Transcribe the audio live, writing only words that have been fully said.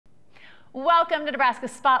Welcome to Nebraska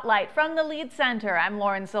Spotlight from the Lead Center. I'm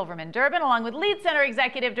Lauren Silverman Durbin, along with Lead Center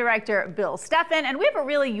Executive Director Bill Steffen, and we have a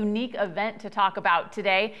really unique event to talk about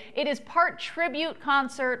today. It is part tribute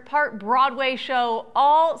concert, part Broadway show,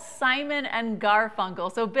 all Simon and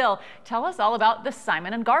Garfunkel. So Bill, tell us all about the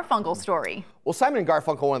Simon and Garfunkel story. Well, Simon and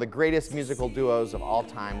Garfunkel, one of the greatest musical duos of all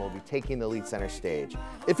time, will be taking the Lead Center stage.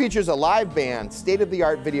 It features a live band,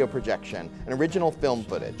 state-of-the-art video projection, and original film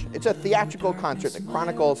footage. It's a theatrical concert that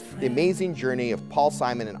chronicles the amazing journey of Paul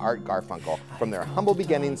Simon and Art Garfunkel from their humble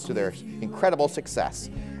beginnings to their incredible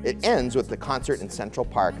success. It ends with the concert in Central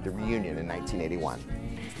Park at the reunion in 1981.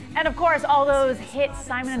 And of course, all those hit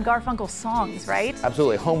Simon and Garfunkel songs, right?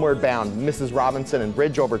 Absolutely. Homeward Bound, Mrs. Robinson, and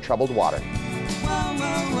Bridge Over Troubled Water. Whoa,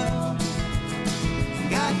 whoa, whoa.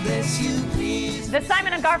 God bless you, please. The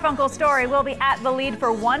Simon and Garfunkel story will be at the Lead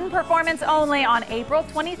for one performance only on April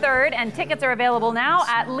 23rd, and tickets are available now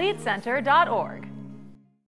at leadcenter.org.